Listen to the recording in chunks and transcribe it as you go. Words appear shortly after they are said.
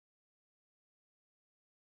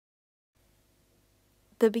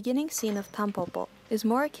The beginning scene of Tampopo is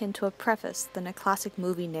more akin to a preface than a classic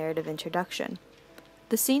movie narrative introduction.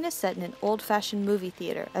 The scene is set in an old-fashioned movie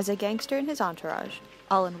theater as a gangster and his entourage,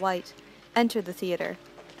 all in white, enter the theater.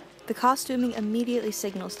 The costuming immediately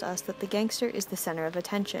signals to us that the gangster is the center of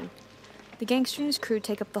attention. The gangster and his crew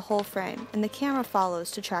take up the whole frame, and the camera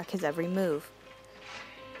follows to track his every move.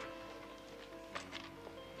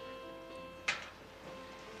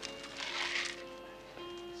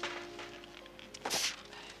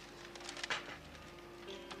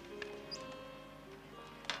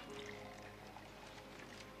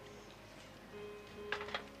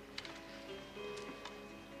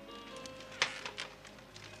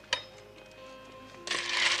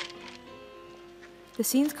 The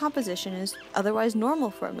scene's composition is otherwise normal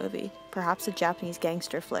for a movie, perhaps a Japanese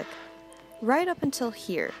gangster flick, right up until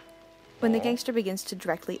here, when the gangster begins to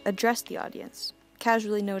directly address the audience,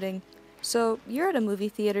 casually noting, "So, you're at a movie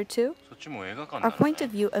theater too?" Our point of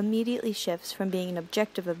view immediately shifts from being an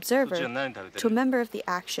objective observer to a member of the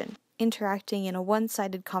action, interacting in a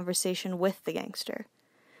one-sided conversation with the gangster.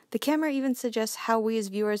 The camera even suggests how we as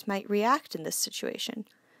viewers might react in this situation.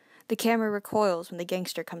 The camera recoils when the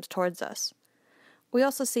gangster comes towards us. We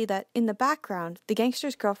also see that, in the background, the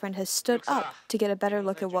gangster's girlfriend has stood up to get a better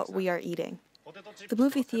look at what we are eating. The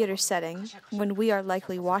movie theater setting, when we are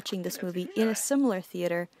likely watching this movie in a similar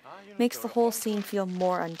theater, makes the whole scene feel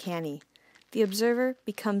more uncanny. The observer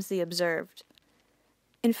becomes the observed.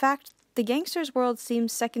 In fact, the gangster's world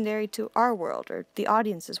seems secondary to our world, or the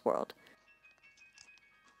audience's world.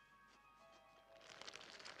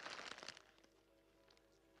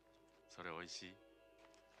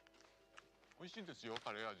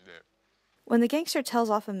 When the gangster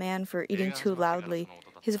tells off a man for eating too loudly,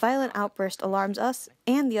 his violent outburst alarms us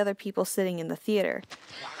and the other people sitting in the theater,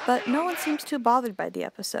 but no one seems too bothered by the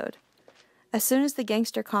episode. As soon as the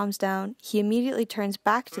gangster calms down, he immediately turns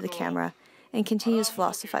back to the camera and continues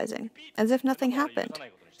philosophizing, as if nothing happened.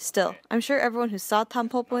 Still, I'm sure everyone who saw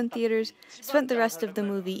Tampopo in theaters spent the rest of the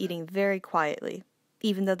movie eating very quietly,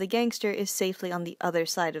 even though the gangster is safely on the other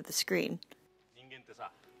side of the screen.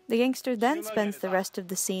 The gangster then spends the rest of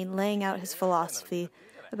the scene laying out his philosophy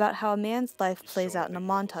about how a man's life plays out in a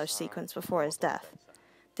montage sequence before his death.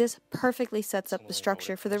 This perfectly sets up the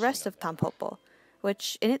structure for the rest of Tampopo,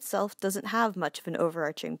 which in itself doesn't have much of an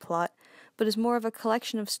overarching plot, but is more of a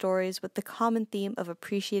collection of stories with the common theme of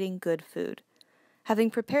appreciating good food.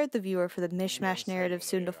 Having prepared the viewer for the mishmash narrative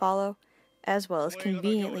soon to follow, as well as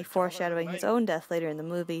conveniently foreshadowing his own death later in the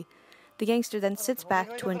movie, the gangster then sits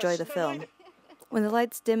back to enjoy the film. When the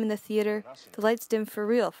lights dim in the theater, the lights dim for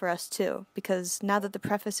real for us too, because now that the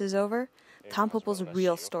preface is over, Tampopo's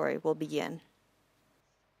real story will begin.